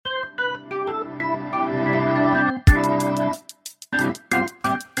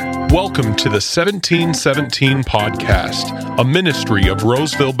Welcome to the 1717 Podcast, a ministry of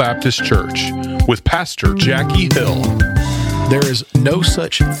Roseville Baptist Church, with Pastor Jackie Hill. There is no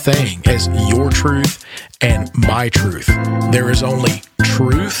such thing as your truth and my truth. There is only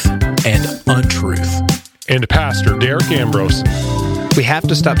truth and untruth. And Pastor Derek Ambrose. We have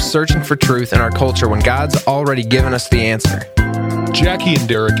to stop searching for truth in our culture when God's already given us the answer. Jackie and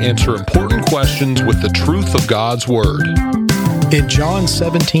Derek answer important questions with the truth of God's Word. In John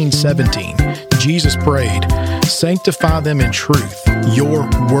 17:17, Jesus prayed, "Sanctify them in truth. Your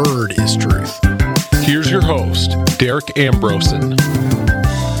word is truth." Here's your host, Derek Ambrosen.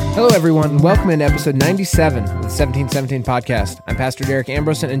 Hello, everyone. Welcome to episode 97 of the 1717 Podcast. I'm Pastor Derek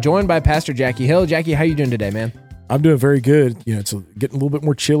Ambrosen and joined by Pastor Jackie Hill. Jackie, how are you doing today, man? I'm doing very good. You know, it's getting a little bit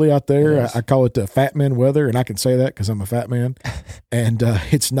more chilly out there. Yes. I call it fat man weather, and I can say that because I'm a fat man. And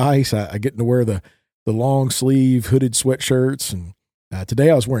it's nice. I get to wear the long sleeve hooded sweatshirts. And today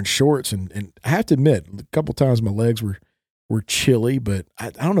I was wearing shorts. And I have to admit, a couple times my legs were chilly, but I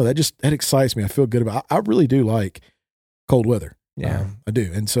don't know. That excites me. I feel good about it. I really do like cold weather. Yeah, I do.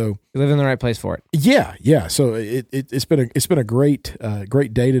 And so you live in the right place for it. Yeah. So it's been a great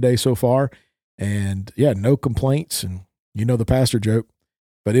day today so far. And yeah, no complaints. And you know the pastor joke.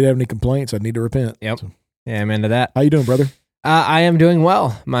 If I did have any complaints, I need to repent. Yep. So, yeah, I'm into that. how you doing, brother? I am doing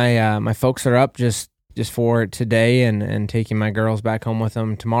well. My folks are up just for today and taking my girls back home with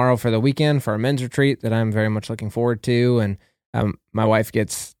them tomorrow for the weekend for a men's retreat that I'm very much looking forward to. And my wife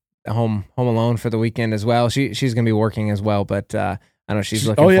gets home alone for the weekend as well. She's going to be working as well, but I know she's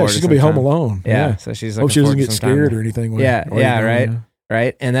looking forward to she's going to be home alone. Yeah, so she's looking hope she doesn't forward get to scared or anything.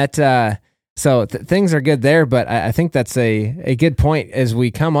 Right. And that so things are good there, but I think that's a good point as we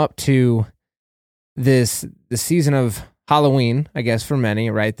come up to the season of Halloween, I guess, for many,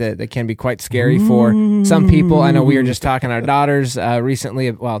 right? That can be quite scary for some people. I know we were just talking to our daughters recently.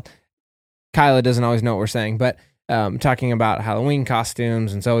 Well, Kyla doesn't always know what we're saying, but talking about Halloween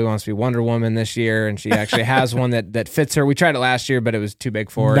costumes, and Zoe wants to be Wonder Woman this year, and she actually has one that fits her. We tried it last year, but it was too big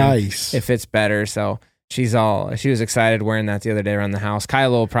for her. Nice. It fits better, so she was excited wearing that the other day around the house.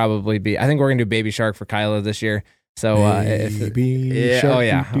 Kyla will probably be. I think we're gonna do Baby Shark for Kyla this year. So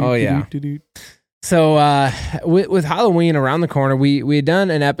Shark. Oh yeah. So with Halloween around the corner, we had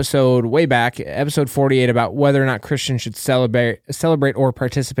done an episode way back, episode 48, about whether or not Christians should celebrate or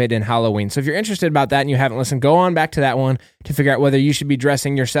participate in Halloween. So if you're interested about that and you haven't listened, go on back to that one to figure out whether you should be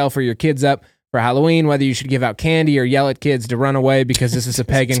dressing yourself or your kids up for Halloween, whether you should give out candy or yell at kids to run away because this is a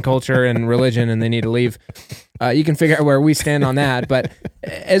pagan culture and religion and they need to leave. You can figure out where we stand on that. But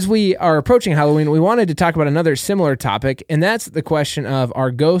as we are approaching Halloween, we wanted to talk about another similar topic, and that's the question of,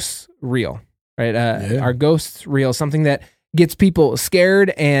 are ghosts real? Right? Are ghosts real? Something that gets people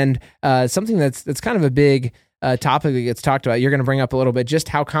scared, and something that's kind of a big topic that gets talked about. You're going to bring up a little bit just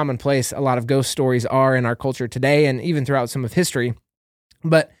how commonplace a lot of ghost stories are in our culture today and even throughout some of history.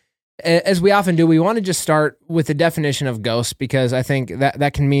 But as we often do, we want to just start with the definition of ghosts, because I think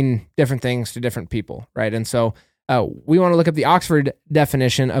that can mean different things to different people, right? And so we want to look up the Oxford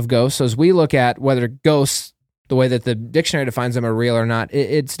definition of ghosts. So as we look at whether ghosts, the way that the dictionary defines them, are real or not,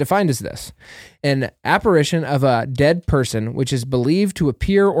 it's defined as this: an apparition of a dead person which is believed to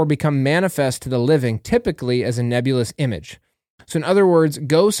appear or become manifest to the living, typically as a nebulous image. So in other words,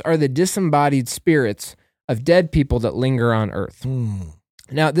 ghosts are the disembodied spirits of dead people that linger on earth.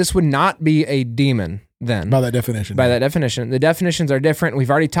 Now, this would not be a demon then. By that definition. The definitions are different. We've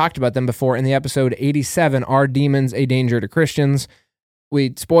already talked about them before in the episode 87, Are Demons a Danger to Christians?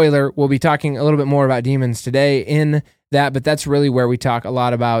 Spoiler, we'll be talking a little bit more about demons today in that, but that's really where we talk a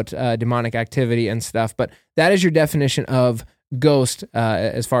lot about demonic activity and stuff. But that is your definition of ghost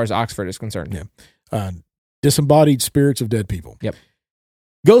as far as Oxford is concerned. Yeah. Disembodied spirits of dead people. Yep.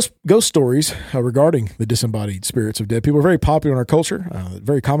 Ghost stories regarding the disembodied spirits of dead people are very popular in our culture,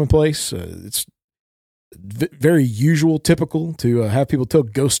 very commonplace. It's very usual, typical to have people tell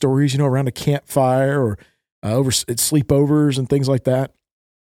ghost stories, around a campfire or over at sleepovers and things like that.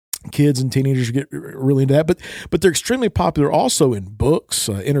 Kids and teenagers get really into that, but they're extremely popular also in books,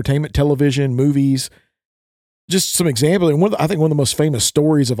 entertainment, television, movies. Just some examples, and I think one of the most famous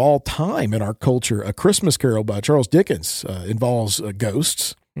stories of all time in our culture, A Christmas Carol by Charles Dickens, involves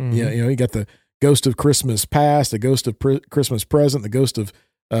ghosts. Mm-hmm. You got the ghost of Christmas past, the ghost of Christmas present, the ghost of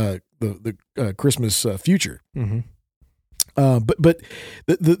the Christmas future. Mm-hmm. But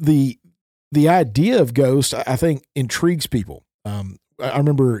the idea of ghosts, I think, intrigues people. I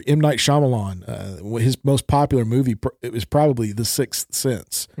remember M. Night Shyamalan, his most popular movie, it was probably The Sixth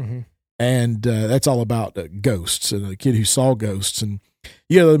Sense. Mm-hmm. And that's all about ghosts and a kid who saw ghosts. And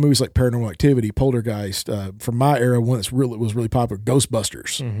you got other movies like Paranormal Activity, Poltergeist. From my era, one that was really popular,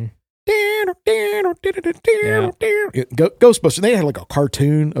 Ghostbusters. Mm-hmm. Ghostbusters. They had like a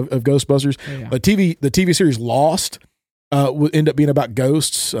cartoon of Ghostbusters. Yeah. The TV series Lost would end up being about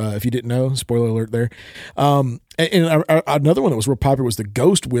ghosts. If you didn't know, spoiler alert there. And another one that was real popular was The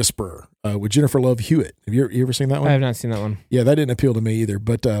Ghost Whisperer with Jennifer Love Hewitt. Have you ever seen that one? I have not seen that one. Yeah, that didn't appeal to me either.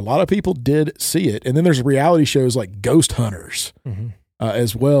 But a lot of people did see it. And then there's reality shows like Ghost Hunters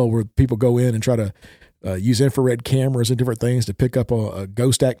as well, where people go in and try to use infrared cameras and different things to pick up a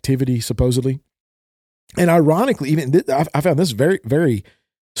ghost activity, supposedly. And ironically, even I found this very, very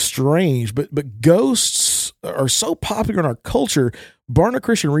strange, but ghosts are so popular in our culture. Barna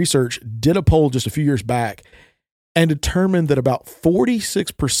Christian Research did a poll just a few years back and determined that about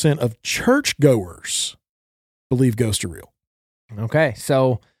 46% of churchgoers believe ghosts are real. Okay,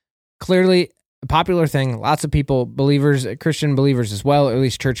 so clearly a popular thing. Lots of people, believers, Christian believers as well, or at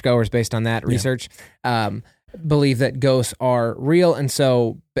least churchgoers based on that research, believe that ghosts are real. And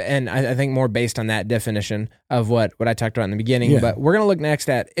so, and I think more based on that definition of what I talked about in the beginning. Yeah. But we're going to look next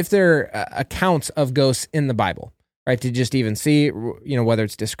at if there are accounts of ghosts in the Bible, right? To just even see, whether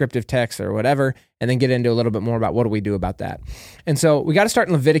it's descriptive text or whatever, and then get into a little bit more about what do we do about that. And so we got to start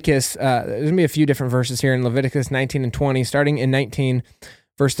in Leviticus. There's going to be a few different verses here in Leviticus 19 and 20, starting in 19,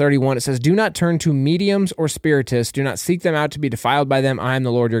 verse 31, it says, "Do not turn to mediums or spiritists. Do not seek them out to be defiled by them. I am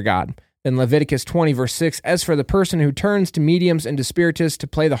the Lord your God." Then Leviticus 20, verse 6, "As for the person who turns to mediums and to spiritists to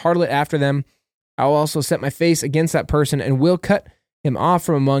play the harlot after them, I will also set my face against that person and will cut him off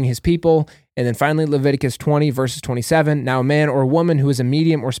from among his people." And then finally, Leviticus 20, verses 27, "Now a man or a woman who is a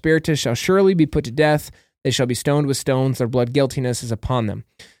medium or spiritist shall surely be put to death. They shall be stoned with stones. Their blood guiltiness is upon them."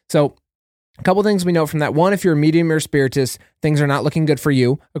 So a couple things we know from that. One, if you're a medium or spiritist, things are not looking good for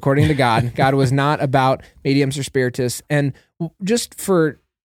you, according to God. God was not about mediums or spiritists. And just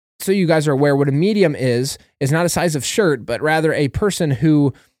so you guys are aware, what a medium is not a size of shirt, but rather a person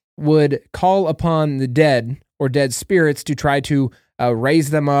who would call upon the dead or dead spirits to try to raise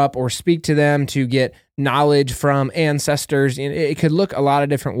them up or speak to them to get knowledge from ancestors. It could look a lot of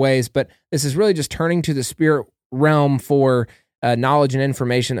different ways, but this is really just turning to the spirit realm for knowledge and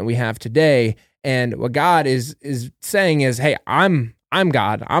information that we have today. And what God is saying is, hey, I'm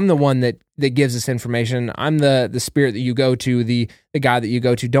God. I'm the one that gives this information. I'm the spirit that you go to, the God that you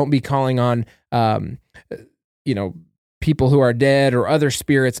go to. Don't be calling on, people who are dead or other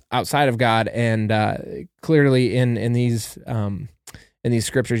spirits outside of God. And clearly in these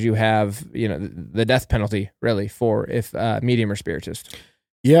scriptures, you have the death penalty really for if medium or spiritist.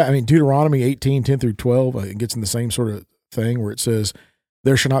 Yeah, I mean Deuteronomy 18, 10 through 12, it gets in the same sort of thing where it says,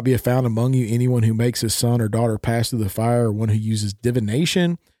 "There shall not be found among you anyone who makes his son or daughter pass through the fire, or one who uses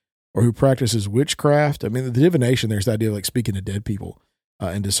divination, or who practices witchcraft." I mean, the divination, there's the idea of like speaking to dead people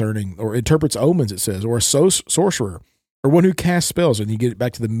and discerning, or interprets omens, it says, or a sorcerer, or one who casts spells. And you get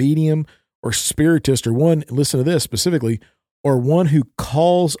back to the medium or spiritist, or one, listen to this specifically, or one who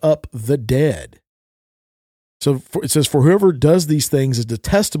calls up the dead. So it says, "For whoever does these things is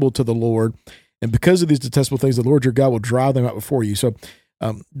detestable to the Lord, and because of these detestable things, the Lord your God will drive them out before you." So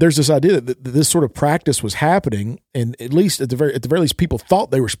there's this idea that this sort of practice was happening, and at least at the very least, people thought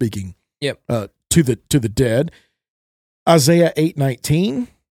they were speaking to the dead. Isaiah 8:19,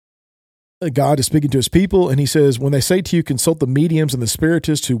 God is speaking to his people, and he says, "When they say to you, consult the mediums and the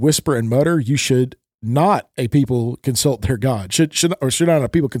spiritists who whisper and mutter, you should not a people consult their God. Should not a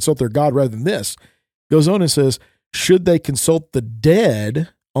people consult their God rather than this?" Goes on and says, "Should they consult the dead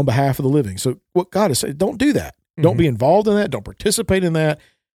on behalf of the living?" So what God is saying, don't do that. Mm-hmm. Don't be involved in that. Don't participate in that.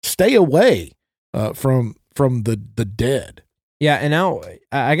 Stay away from the dead. Yeah, and now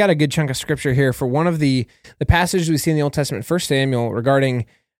I got a good chunk of scripture here for one of the passages we see in the Old Testament, 1 Samuel, regarding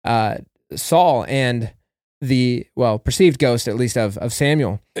Saul and the perceived ghost, at least, of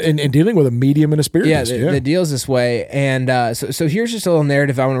Samuel, and dealing with a medium and a spiritist. Yeah, the deal's this way. And so here's just a little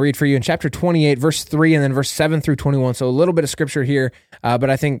narrative I want to read for you in chapter 28, verse 3, and then verse 7 through 21. So a little bit of scripture here, but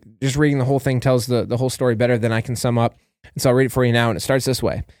I think just reading the whole thing tells the whole story better than I can sum up. And so I'll read it for you now, and it starts this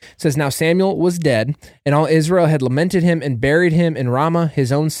way. It says, "Now Samuel was dead, and all Israel had lamented him and buried him in Ramah,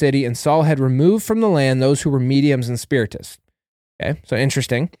 his own city, and Saul had removed from the land those who were mediums and spiritists." Okay, so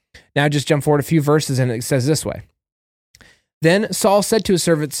interesting. Now just jump forward a few verses, and it says this way. "Then Saul said to his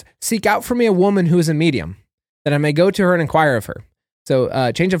servants, 'Seek out for me a woman who is a medium, that I may go to her and inquire of her.'"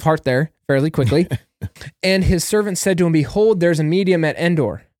 So change of heart there fairly quickly. "And his servants said to him, 'Behold, there's a medium at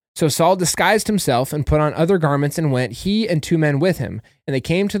Endor.' So Saul disguised himself and put on other garments and went, he and 2 men with him. And they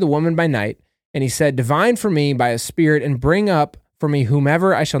came to the woman by night. And he said, 'Divine for me by a spirit, and bring up for me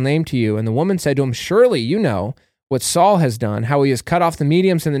whomever I shall name to you.' And the woman said to him, 'Surely you know what Saul has done, how he has cut off the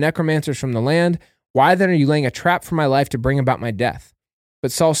mediums and the necromancers from the land. Why then are you laying a trap for my life to bring about my death?'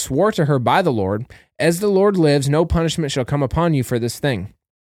 But Saul swore to her by the Lord, "As the Lord lives, no punishment shall come upon you for this thing."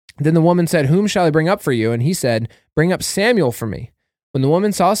 Then the woman said, "Whom shall I bring up for you?" And he said, "Bring up Samuel for me." When the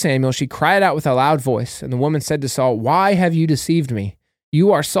woman saw Samuel, she cried out with a loud voice. And the woman said to Saul, "Why have you deceived me?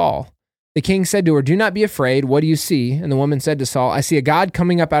 You are Saul." The king said to her, "Do not be afraid. What do you see?" And the woman said to Saul, "I see a God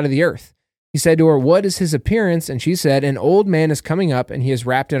coming up out of the earth." He said to her, "What is his appearance?" And she said, "An old man is coming up, and he is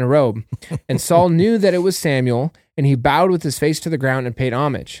wrapped in a robe." And Saul knew that it was Samuel, and he bowed with his face to the ground and paid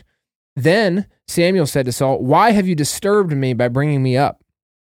homage. Then Samuel said to Saul, "Why have you disturbed me by bringing me up?"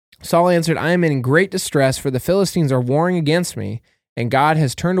 Saul answered, "I am in great distress, for the Philistines are warring against me, and God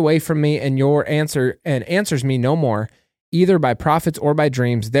has turned away from me and answers me no more, either by prophets or by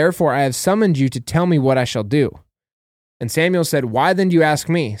dreams. Therefore I have summoned you to tell me what I shall do." And Samuel said, "Why then do you ask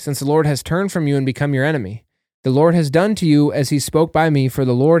me, since the Lord has turned from you and become your enemy? The Lord has done to you as he spoke by me, for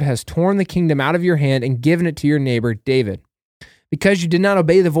the Lord has torn the kingdom out of your hand and given it to your neighbor David. Because you did not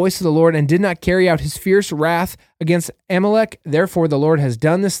obey the voice of the Lord and did not carry out his fierce wrath against Amalek, therefore the Lord has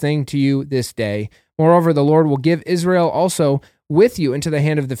done this thing to you this day. Moreover, the Lord will give Israel also with you into the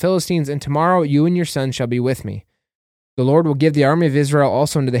hand of the Philistines, and tomorrow you and your son shall be with me. The Lord will give the army of Israel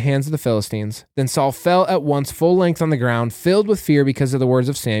also into the hands of the Philistines." Then Saul fell at once full length on the ground, filled with fear because of the words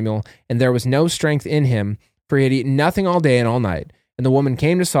of Samuel, and there was no strength in him, for he had eaten nothing all day and all night. And the woman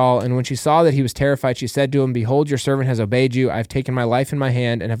came to Saul, and when she saw that he was terrified, she said to him, "Behold, your servant has obeyed you. I have taken my life in my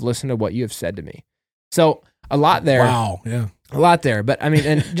hand and have listened to what you have said to me." So a lot there. Wow. Yeah. A lot there. But I mean,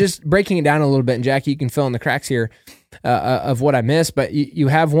 and just breaking it down a little bit, and Jackie, you can fill in the cracks here of what I missed. But you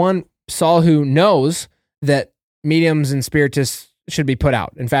have one, Saul, who knows that mediums and spiritists should be put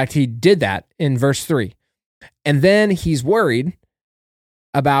out. In fact, he did that in verse 3. And then he's worried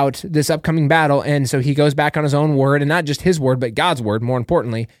about this upcoming battle, and so he goes back on his own word, and not just his word, but God's word, more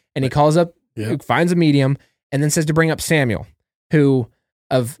importantly, and he calls up, finds a medium, and then says to bring up Samuel, who,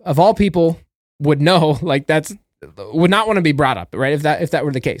 of all people, would know, like, would not want to be brought up, right, if that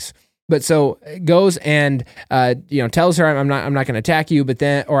were the case. But so goes and tells her, I'm not going to attack you,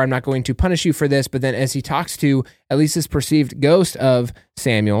 or I'm not going to punish you for this. But then as he talks to at least this perceived ghost of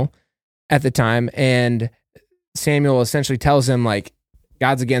Samuel at the time, and Samuel essentially tells him, like,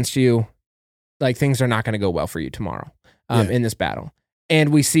 God's against you, like, things are not going to go well for you tomorrow in this battle. And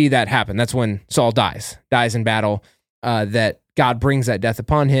we see that happen. That's when Saul dies in battle, that God brings that death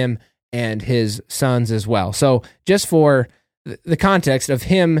upon him and his sons as well. So just for the context of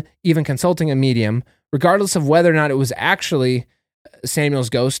him even consulting a medium, regardless of whether or not it was actually Samuel's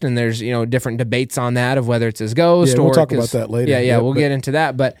ghost, and there's different debates on that of whether it's his ghost. We'll talk about that later. We'll get into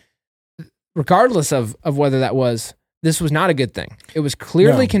that. But regardless of whether that was, this was not a good thing. It was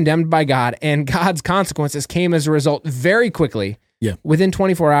clearly condemned by God, and God's consequences came as a result very quickly, within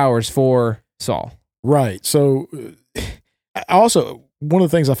 24 hours for Saul. Right. So also, one of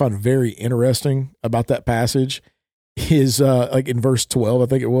the things I found very interesting about that passage is like in verse 12, I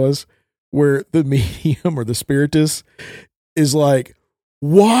think it was, where the medium or the spiritist is like,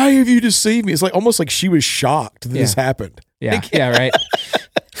 "Why have you deceived me?" It's like almost like she was shocked that this happened. Yeah. Like, right.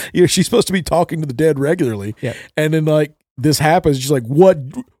 She's supposed to be talking to the dead regularly. Yeah. And then like this happens, she's like,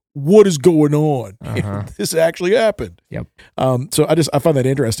 what is going on? This actually happened. Yep. So I find that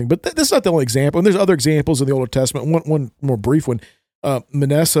interesting, but this is not the only example. And there's other examples in the Old Testament. One more brief one.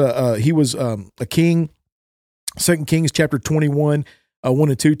 Manasseh, he was a king. 2 Kings chapter 21, 1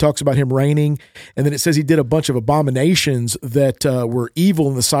 and 2 talks about him reigning. And then it says he did a bunch of abominations that were evil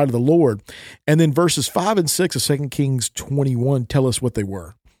in the sight of the Lord. And then verses 5 and 6 of 2 Kings 21 tell us what they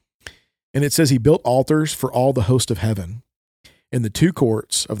were. And it says he built altars for all the host of heaven in the two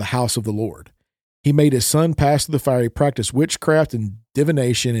courts of the house of the Lord. He made his son pass through the fire. He practiced witchcraft and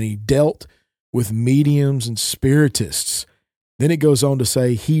divination, and he dealt with mediums and spiritists. Then it goes on to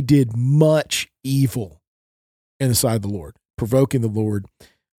say he did much evil in the sight of the Lord, provoking the Lord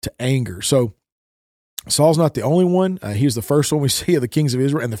to anger. So Saul's not the only one. He was the first one we see of the kings of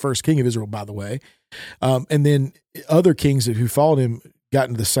Israel, and the first king of Israel, by the way. And then other kings who followed him got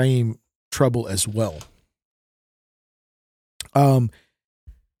into the same trouble as well.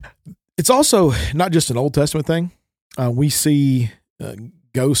 It's also not just an Old Testament thing. We see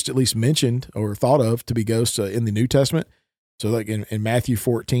ghosts at least mentioned or thought of to be ghosts in the New Testament. So like in Matthew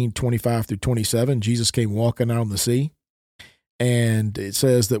 14, 25 through 27, Jesus came walking out on the sea. And it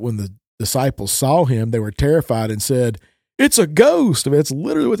says that when the disciples saw him, they were terrified and said, "It's a ghost." I mean, it's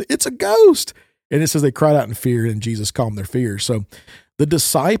literally, it's a ghost. And it says they cried out in fear, and Jesus calmed their fear. So the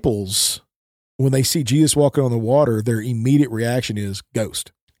disciples, when they see Jesus walking on the water, their immediate reaction is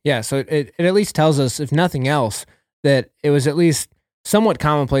ghost. Yeah, so it at least tells us, if nothing else, that it was at least somewhat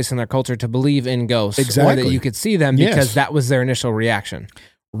commonplace in their culture to believe in ghosts, Exactly. or that you could see them because that was their initial reaction.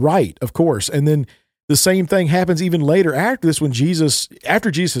 Right, of course. And then the same thing happens even later after this, when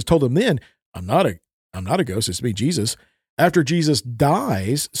after Jesus told them then, I'm not a ghost, it's me, Jesus. After Jesus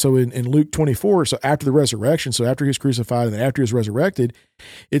dies, so in Luke 24, so after the resurrection, so after he was crucified and then after he was resurrected,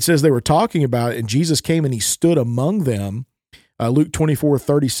 it says they were talking about it, and Jesus came and he stood among them, Luke 24,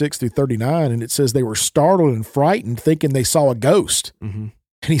 36 through 39, and it says they were startled and frightened, thinking they saw a ghost. Mm-hmm.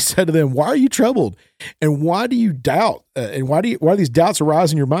 And he said to them, why are you troubled? And why do you doubt? And why do these doubts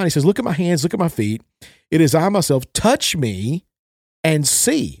arise in your mind? He says, look at my hands, look at my feet. It is I myself. Touch me and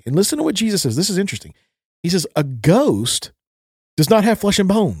see. And listen to what Jesus says. This is interesting. He says, a ghost does not have flesh and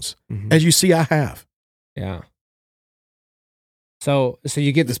bones, as you see I have. Yeah. So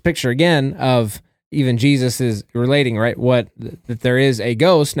you get this picture again of even Jesus is relating, right? That there is a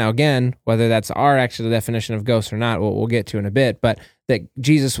ghost. Now, again, whether that's our actual definition of ghost or not, we'll get to in a bit, but that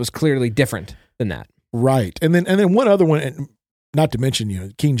Jesus was clearly different than that. Right. And then one other one, and not to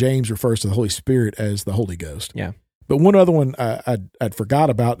mention, King James refers to the Holy Spirit as the Holy Ghost. Yeah. But one other one I'd forgot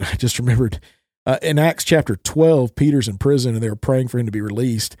about, I just remembered, in Acts chapter 12, Peter's in prison and they were praying for him to be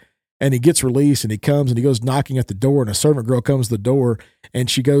released. And he gets released and he comes and he goes knocking at the door, and a servant girl comes to the door and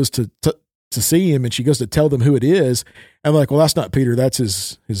she goes to see him, and she goes to tell them who it is. And they're like, well, that's not Peter. That's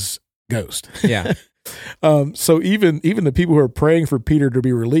his ghost. Yeah. So even the people who are praying for Peter to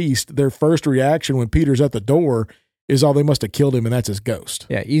be released, their first reaction when Peter's at the door is, oh, they must have killed him, and that's his ghost.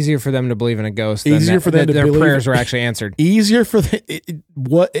 Yeah. Easier for them to believe in a ghost. Easier for them to their believe prayers were actually answered. Easier for them.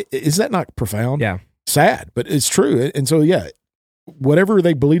 What is that not profound? Yeah. Sad, but it's true. And so, yeah, whatever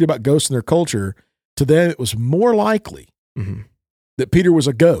they believed about ghosts in their culture, to them it was more likely that Peter was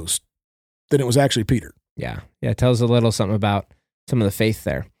a ghost than it was actually Peter. Yeah. Yeah. It tells a little something about some of the faith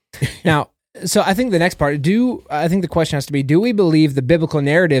there. Now, so I think the next part, I think the question has to be, do we believe the biblical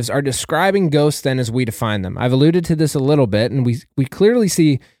narratives are describing ghosts then as we define them? I've alluded to this a little bit, and we clearly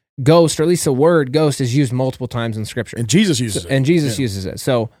see ghost, or at least the word ghost, is used multiple times in Scripture. And Jesus uses it. And Jesus uses it.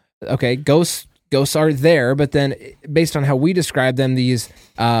 So, okay, ghosts are there, but then based on how we describe them, these,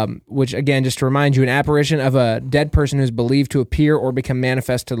 which again, just to remind you, an apparition of a dead person who's believed to appear or become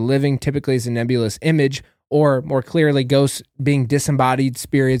manifest to the living, typically as a nebulous image, or more clearly, ghosts being disembodied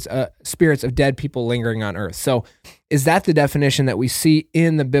spirits of dead people lingering on earth. So is that the definition that we see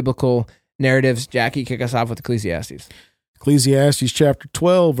in the biblical narratives? Jackie, kick us off with Ecclesiastes. Ecclesiastes chapter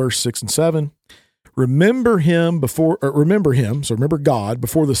 12, verse 6 and 7. Remember God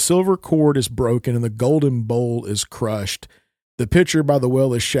before the silver cord is broken and the golden bowl is crushed. The pitcher by the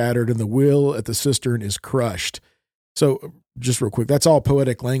well is shattered and the wheel at the cistern is crushed. So just real quick, that's all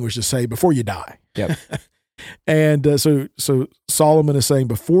poetic language to say before you die. Yep. And so Solomon is saying,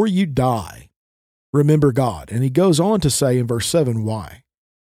 before you die, remember God. And he goes on to say in verse 7, why?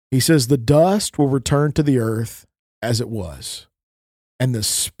 He says, the dust will return to the earth as it was, and the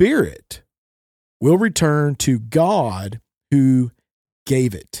spirit will return to God who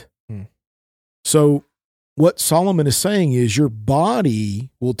gave it. So what Solomon is saying is your body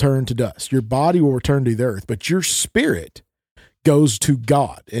will turn to dust. Your body will return to the earth, but your spirit goes to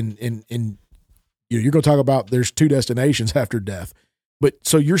God. And you're going to talk about there's two destinations after death. But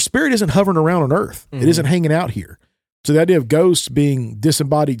so your spirit isn't hovering around on earth. It isn't hanging out here. So the idea of ghosts being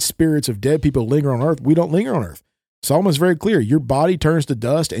disembodied spirits of dead people linger on earth, we don't linger on earth. Solomon's very clear. Your body turns to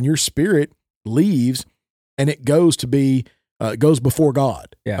dust and your spirit leaves, and it goes to be goes before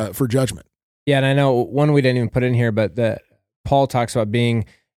God for judgment. Yeah, and I know one we didn't even put in here, but Paul talks about being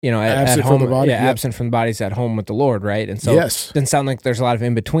absent at home from the body. Absent from the body's at home with the Lord, right? And so it doesn't sound like there's a lot of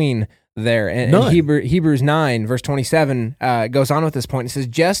in between there. And Hebrews 9 verse 27 goes on with this point. It says,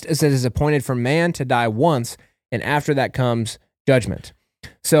 just as it is appointed for man to die once, and after that comes judgment.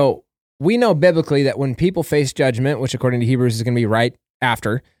 So we know biblically that when people face judgment, which according to Hebrews is going to be right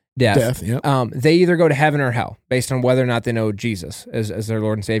after death, they either go to heaven or hell based on whether or not they know Jesus as their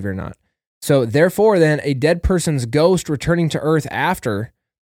Lord and Savior or not. So therefore then a dead person's ghost returning to earth after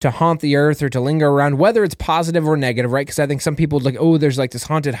to haunt the earth or to linger around, whether it's positive or negative, right? Because I think some people like, oh, there's like this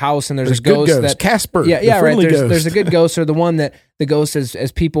haunted house and there's a ghost that Casper, right. There's a good ghost, or the one that the ghost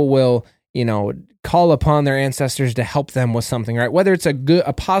as people will call upon their ancestors to help them with something, right? Whether it's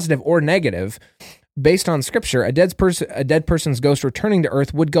a positive or negative, based on Scripture, a dead person's ghost returning to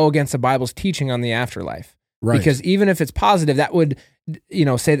earth would go against the Bible's teaching on the afterlife, right? Because even if it's positive, that would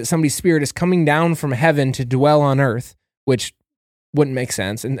say that somebody's spirit is coming down from heaven to dwell on earth, which wouldn't make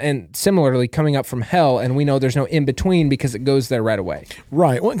sense. And similarly, coming up from hell, and we know there's no in between because it goes there right away.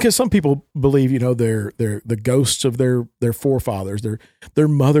 Right. Well, because some people believe, they're the ghosts of their forefathers. Their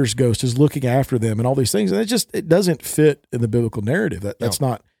mother's ghost is looking after them and all these things. And it doesn't fit in the biblical narrative. That's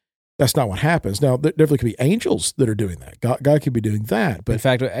not what happens. Now, there definitely could be angels that are doing that. God could be doing that. But in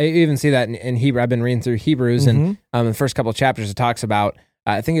fact, I even see that in Hebrew. I've been reading through Hebrews, and in the first couple of chapters, it talks about,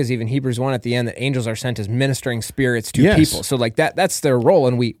 I think it was even Hebrews 1 at the end, that angels are sent as ministering spirits to people. So like that's their role,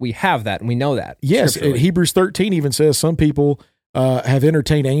 and we have that, and we know that. Yes, Hebrews 13 even says some people have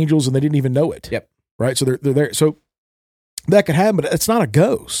entertained angels and they didn't even know it. Yep. Right? So they're there. So that could happen, but it's not a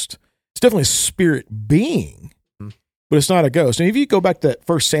ghost. It's definitely a spirit being, but it's not a ghost. And if you go back to that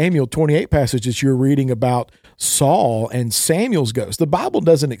 1 Samuel 28 passage that you're reading about Saul and Samuel's ghost, the Bible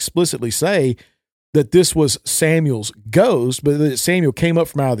doesn't explicitly say that this was Samuel's ghost, but that Samuel came up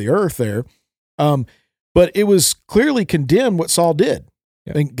from out of the earth there. But it was clearly condemned what Saul did.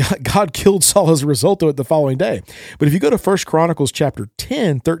 Yep. And God killed Saul as a result of it the following day. But if you go to 1 Chronicles chapter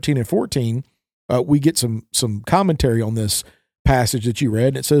 10, 13, and 14, we get some commentary on this passage that you read.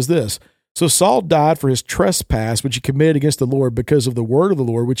 And it says this: So Saul died for his trespass, which he committed against the Lord, because of the word of the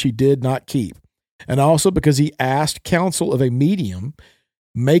Lord, which he did not keep. And also because he asked counsel of a medium,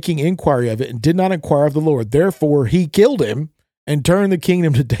 making inquiry of it, and did not inquire of the Lord. Therefore, he killed him and turned the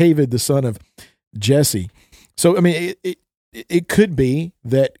kingdom to David, the son of Jesse. So, I mean, it could be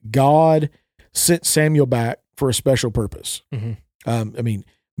that God sent Samuel back for a special purpose. I mean,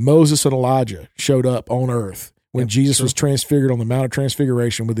 Moses and Elijah showed up on earth when Jesus was transfigured on the Mount of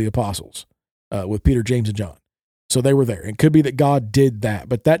Transfiguration with the apostles, with Peter, James, and John. So they were there. It could be that God did that,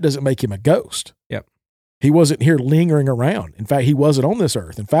 but that doesn't make him a ghost. Yep. He wasn't here lingering around. In fact, he wasn't on this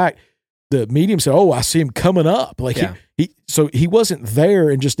earth. In fact, the medium said, "Oh, I see him coming up." Like so he wasn't there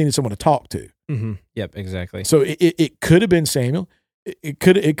and just needed someone to talk to. Yep, exactly. So it could have been Samuel. It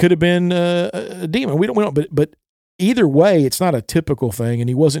could have been a demon. We don't. But either way, it's not a typical thing, and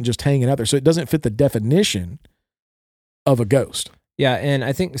he wasn't just hanging out there. So it doesn't fit the definition of a ghost. Yeah, and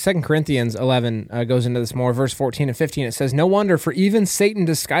I think 2 Corinthians 11 goes into this more. Verse 14 and 15, it says, "No wonder, for even Satan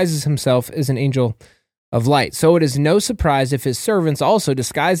disguises himself as an angel of light. So it is no surprise if his servants also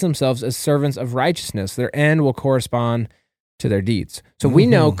disguise themselves as servants of righteousness. Their end will correspond to their deeds." So we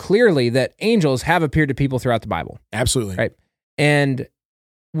know clearly that angels have appeared to people throughout the Bible. Absolutely. Right. And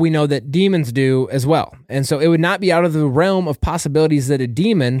we know that demons do as well. And so it would not be out of the realm of possibilities that a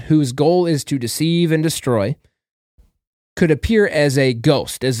demon whose goal is to deceive and destroy could appear as a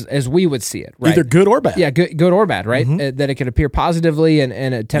ghost, as we would see it, right? Either good or bad. Yeah, good or bad, right? That it could appear positively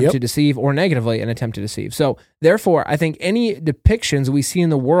and attempt to deceive, or negatively and attempt to deceive. So therefore, I think any depictions we see in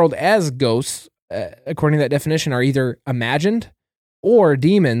the world as ghosts, according to that definition, are either imagined or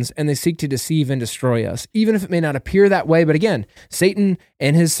demons, and they seek to deceive and destroy us, even if it may not appear that way. But again, Satan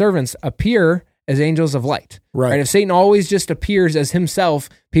and his servants appear as angels of light. Right? If Satan always just appears as himself,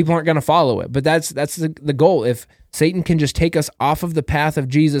 people aren't going to follow it. But that's the goal. If Satan can just take us off of the path of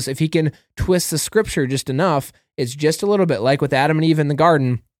Jesus, if he can twist the scripture just enough, it's just a little bit like with Adam and Eve in the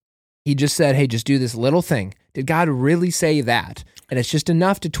garden. He just said, "Hey, just do this little thing." Did God really say that? And it's just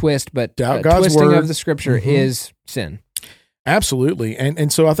enough to twist, but twisting word of the scripture is sin. Absolutely.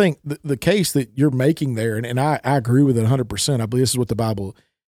 And so I think the case that you're making there, and I agree with it 100%. I believe this is what the Bible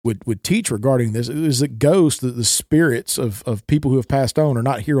would teach regarding this, is that ghosts, the spirits of people who have passed on, are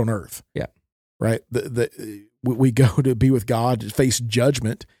not here on earth. Yeah. Right? We go to be with God, to face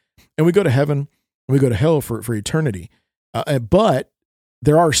judgment, and we go to heaven, and we go to hell for eternity. But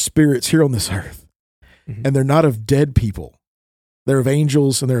there are spirits here on this earth, and they're not of dead people. They're of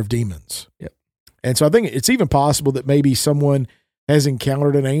angels and they're of demons. Yep. And so I think it's even possible that maybe someone has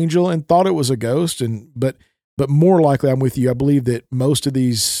encountered an angel and thought it was a ghost, but more likely, I'm with you. I believe that most of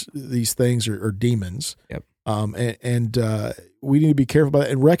these things are demons. Yep. And we need to be careful about that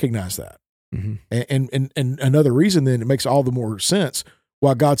and recognize that. And another reason, then, it makes all the more sense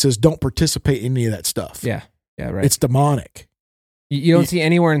why God says don't participate in any of that stuff. Yeah, right. It's demonic. You don't see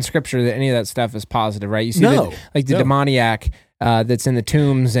anywhere in Scripture that any of that stuff is positive, right? You see the demoniac that's in the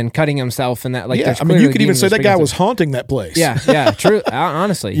tombs and cutting himself and that. Like, I mean, you could even say that guy was haunting that place. Yeah, true.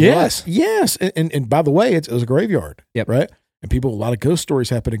 Honestly, yes. And by the way, it was a graveyard. Yep. Right. And a lot of ghost stories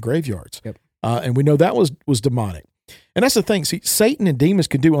happen in graveyards. Yep. And we know that was demonic. And that's the thing. See, Satan and demons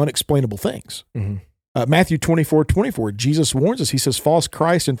can do unexplainable things. Matthew 24:24, Jesus warns us. He says, "False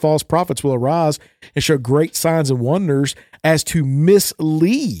Christs and false prophets will arise and show great signs and wonders as to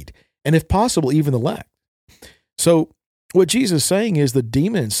mislead, and if possible, even the elect." So what Jesus is saying is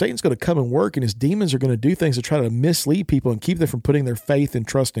Satan's going to come and work, and his demons are going to do things to try to mislead people and keep them from putting their faith and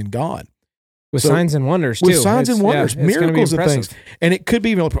trust in God. With signs and wonders, too. With signs and wonders, miracles and things. And it could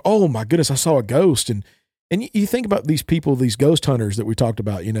be even, oh my goodness, I saw a ghost. And you think about these people, these ghost hunters that we talked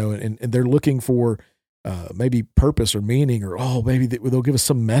about, and they're looking for maybe purpose or meaning, or, maybe they'll give us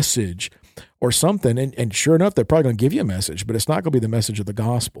some message or something. And sure enough, they're probably going to give you a message, but it's not going to be the message of the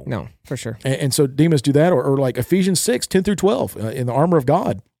gospel. No, for sure. And so demons do that, or like Ephesians 6, 10 through 12, in the armor of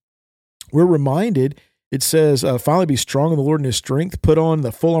God. We're reminded, it says, finally be strong in the Lord and his strength, put on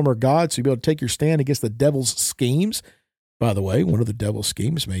the full armor of God so you'll be able to take your stand against the devil's schemes. By the way, one of the devil's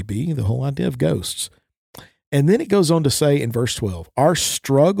schemes may be the whole idea of ghosts. And then it goes on to say in verse 12, our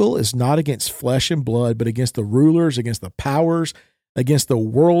struggle is not against flesh and blood, but against the rulers, against the powers, against the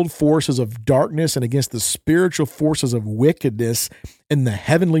world forces of darkness, and against the spiritual forces of wickedness in the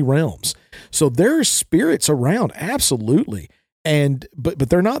heavenly realms. So there's spirits around, absolutely. And but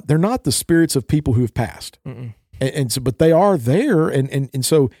they're not the spirits of people who have passed. And so, but they are there. And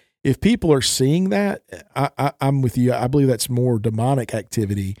so if people are seeing that, I'm with you. I believe that's more demonic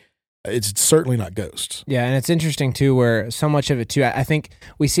activity. It's certainly not ghosts. Yeah, and it's interesting too, where so much of it too, I think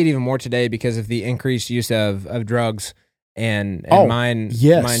we see it even more today because of the increased use of drugs and mind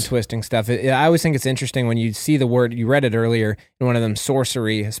twisting stuff. I always think it's interesting when you see the word, you read it earlier in one of them,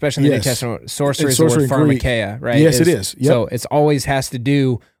 sorcery, especially in the New Testament. Sorcery is the word pharmakeia, right? Yes, it is. Yep. So it always has to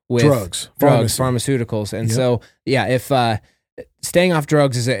do with drugs, pharmaceuticals. And so, if staying off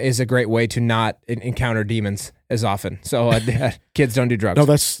drugs is a great way to not encounter demons as often. So kids don't do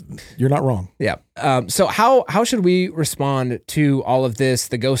drugs. No, you're not wrong. Yeah. So how should we respond to all of this,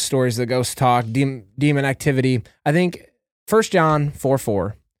 the ghost stories, the ghost talk, demon activity? I think 1 John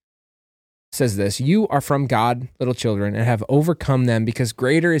 4:4 says this, you are from God, little children, and have overcome them, because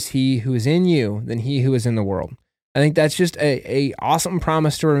greater is he who is in you than he who is in the world. I think that's just a awesome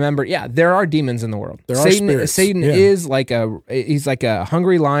promise to remember. Yeah, there are demons in the world. There are spirits. Satan is he's like a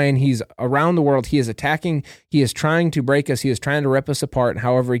hungry lion. He's around the world. He is attacking. He is trying to break us. He is trying to rip us apart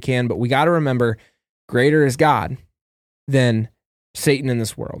however he can. But we got to remember, greater is God than Satan in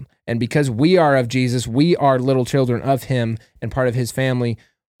this world. And because we are of Jesus, we are little children of him and part of his family,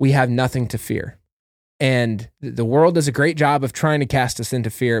 we have nothing to fear. And the world does a great job of trying to cast us into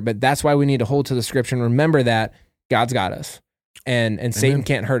fear, but that's why we need to hold to the scripture and remember that God's got us, and Satan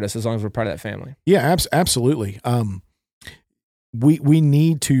can't hurt us as long as we're part of that family. Yeah, absolutely. We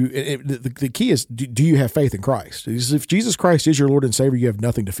need to. The key is: do you have faith in Christ? If Jesus Christ is your Lord and Savior, you have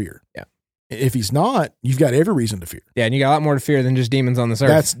nothing to fear. Yeah. If he's not, you've got every reason to fear. Yeah, and you got a lot more to fear than just demons on this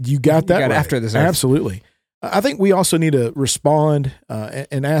earth. You got that right. After this earth. Absolutely. I think we also need to respond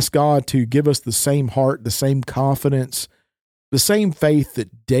and ask God to give us the same heart, the same confidence, the same faith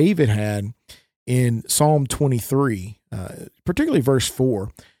that David had in Psalm 23, particularly verse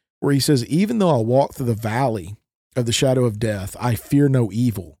 4, where he says, even though I walk through the valley of the shadow of death, I fear no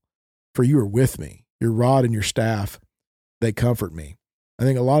evil, for you are with me. Your rod and your staff, they comfort me. I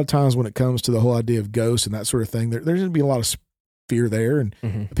think a lot of times when it comes to the whole idea of ghosts and that sort of thing, there's going to be a lot of fear there, and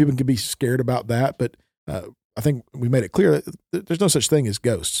people can be scared about that. But I think we made it clear that there's no such thing as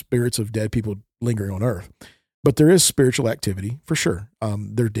ghosts, spirits of dead people lingering on earth. But there is spiritual activity, for sure.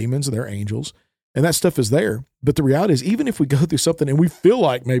 There are demons and there are angels, and that stuff is there. But the reality is, even if we go through something and we feel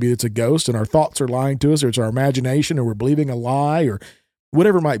like maybe it's a ghost and our thoughts are lying to us, or it's our imagination, or we're believing a lie, or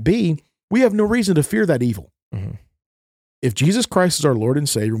whatever it might be, we have no reason to fear that evil. If Jesus Christ is our Lord and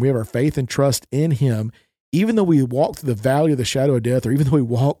Savior, and we have our faith and trust in him, even though we walk through the valley of the shadow of death, or even though we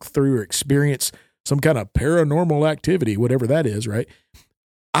walk through or experience some kind of paranormal activity, whatever that is, right?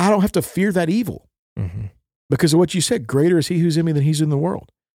 I don't have to fear that evil because of what you said. Greater is he who's in me than he's in the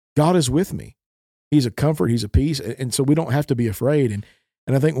world. God is with me. He's a comfort. He's a peace. And so we don't have to be afraid. And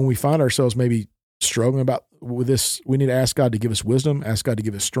I think when we find ourselves maybe struggling with this, we need to ask God to give us wisdom, ask God to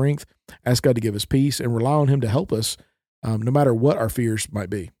give us strength, ask God to give us peace, and rely on him to help us no matter what our fears might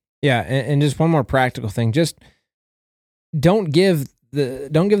be. Yeah, and just one more practical thing. Just don't give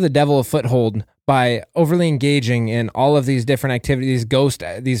the devil a foothold by overly engaging in all of these different activities,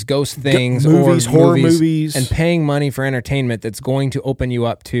 these ghost things, movies, horror movies, and paying money for entertainment that's going to open you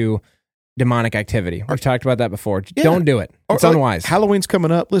up to demonic activity. We've talked about that before. Yeah. Don't do it. It's unwise. Halloween's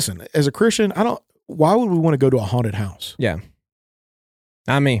coming up. Listen, as a Christian, why would we want to go to a haunted house? Yeah.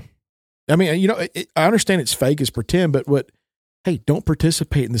 Not me. I mean, I understand it's fake, it's pretend, but hey, don't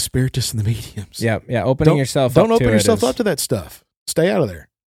participate in the spiritists and the mediums. Yeah. Opening yourself up to it. Don't open yourself up to that stuff. Stay out of there.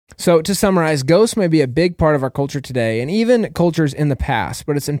 So to summarize, ghosts may be a big part of our culture today and even cultures in the past,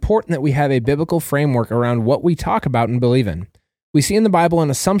 but it's important that we have a biblical framework around what we talk about and believe in. We see in the Bible an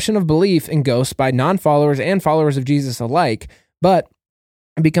assumption of belief in ghosts by non-followers and followers of Jesus alike, but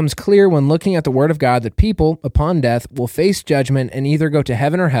It becomes clear when looking at the Word of God that people, upon death, will face judgment and either go to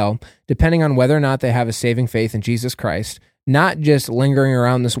heaven or hell, depending on whether or not they have a saving faith in Jesus Christ, not just lingering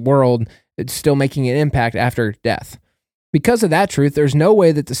around this world, it's still making an impact after death. Because of that truth, there's no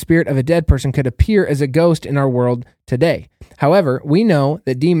way that the spirit of a dead person could appear as a ghost in our world today. However, we know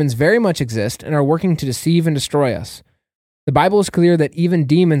that demons very much exist and are working to deceive and destroy us. The Bible is clear that even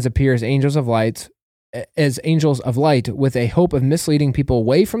demons appear as angels of light with a hope of misleading people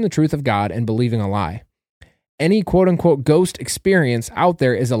away from the truth of God and believing a lie. Any quote-unquote ghost experience out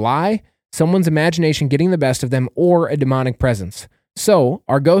there is a lie, someone's imagination getting the best of them, or a demonic presence. So,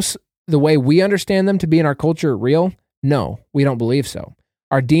 are ghosts, the way we understand them to be in our culture, real? No, we don't believe so.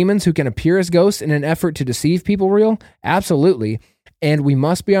 Are demons who can appear as ghosts in an effort to deceive people real? Absolutely. And we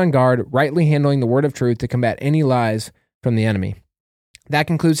must be on guard, rightly handling the word of truth to combat any lies from the enemy. That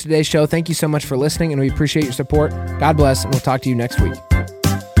concludes today's show. Thank you so much for listening, and we appreciate your support. God bless, and we'll talk to you next week.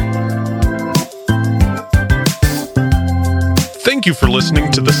 Thank you for listening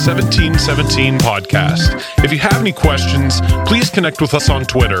to the 1717 podcast. If you have any questions, please connect with us on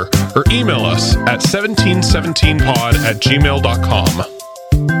Twitter or email us at 1717pod@gmail.com.